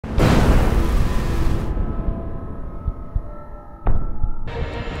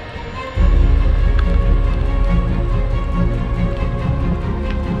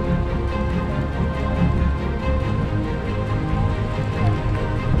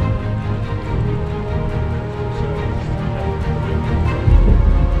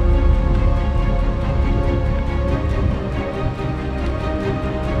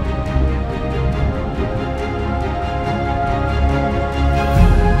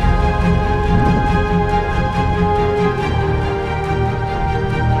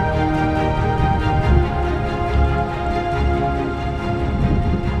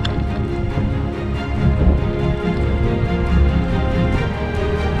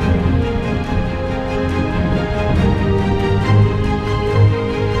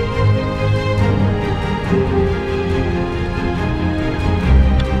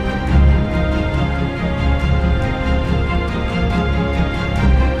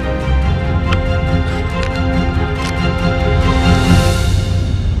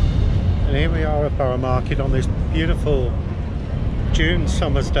Borough Market on this beautiful June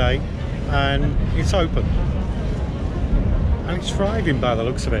summer's day, and it's open and it's thriving by the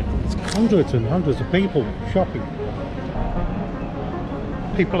looks of it. It's hundreds and hundreds of people shopping.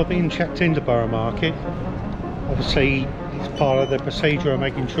 People are being checked into Borough Market. Obviously it's part of the procedure of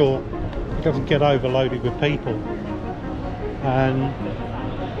making sure it doesn't get overloaded with people, and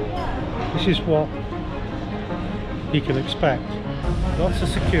this is what you can expect. Lots of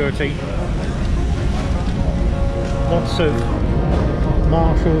security, lots of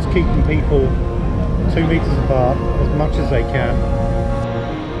marshals keeping people 2 meters apart as much as they can.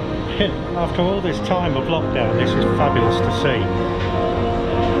 After all this time of lockdown, this is fabulous to see.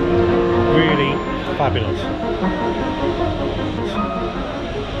 Really fabulous.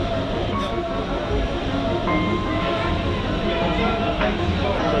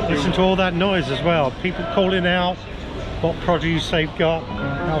 Listen to all that noise as well. People calling out what produce they've got,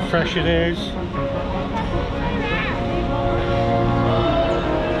 how fresh it is.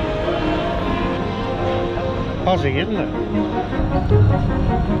 Buzzy, isn't it?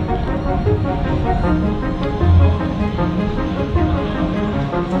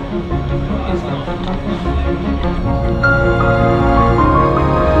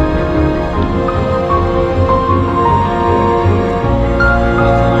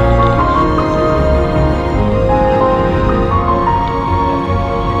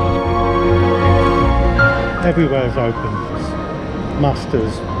 Everywhere's open.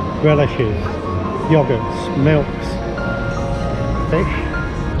 Mustards, relishes, yogurts, milks, fish,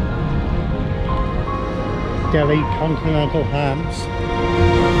 deli, continental hams.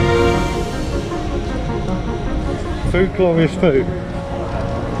 Food, glorious food.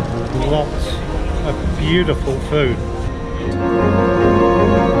 Lots of beautiful food.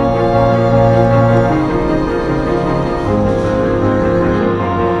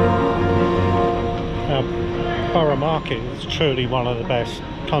 Borough Market is truly one of the best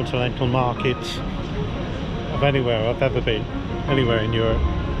continental markets of anywhere I've ever been, anywhere in Europe.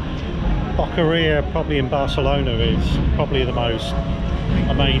 Boqueria, probably in Barcelona, is probably the most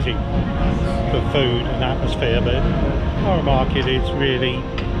amazing for food and atmosphere, but Borough Market is really,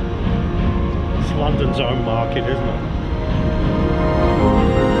 it's London's own market, isn't it?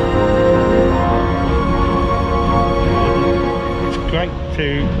 It's great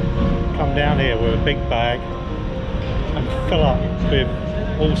to come down here with a big bag and fill up with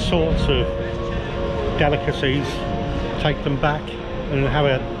all sorts of delicacies, take them back and have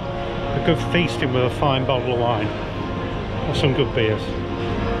a good feasting with a fine bottle of wine or some good beers.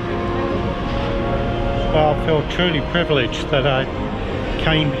 Well, I feel truly privileged that I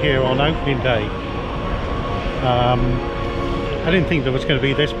came here on opening day. I didn't think there was going to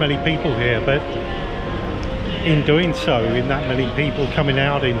be this many people here, but in doing so, in that many people coming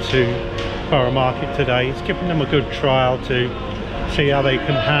out into Borough Market today, it's given them a good trial to see how they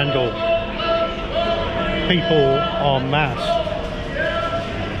can handle people en masse.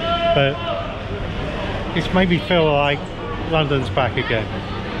 But it's made me feel like London's back again.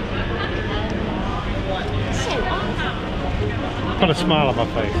 Got a smile on my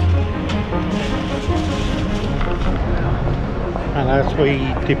face. And as we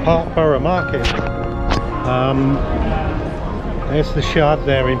depart Borough Market, there's the Shard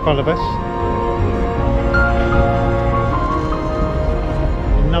there in front of us.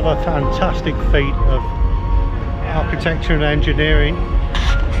 Another fantastic feat of architecture and engineering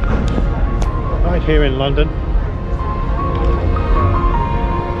right here in London.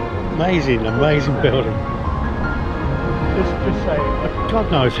 Amazing, amazing building. Just say,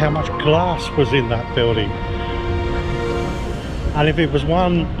 God knows how much glass was in that building. And if it was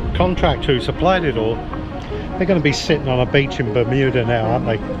one contractor who supplied it all, they're going to be sitting on a beach in Bermuda now, aren't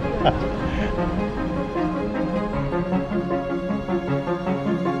they?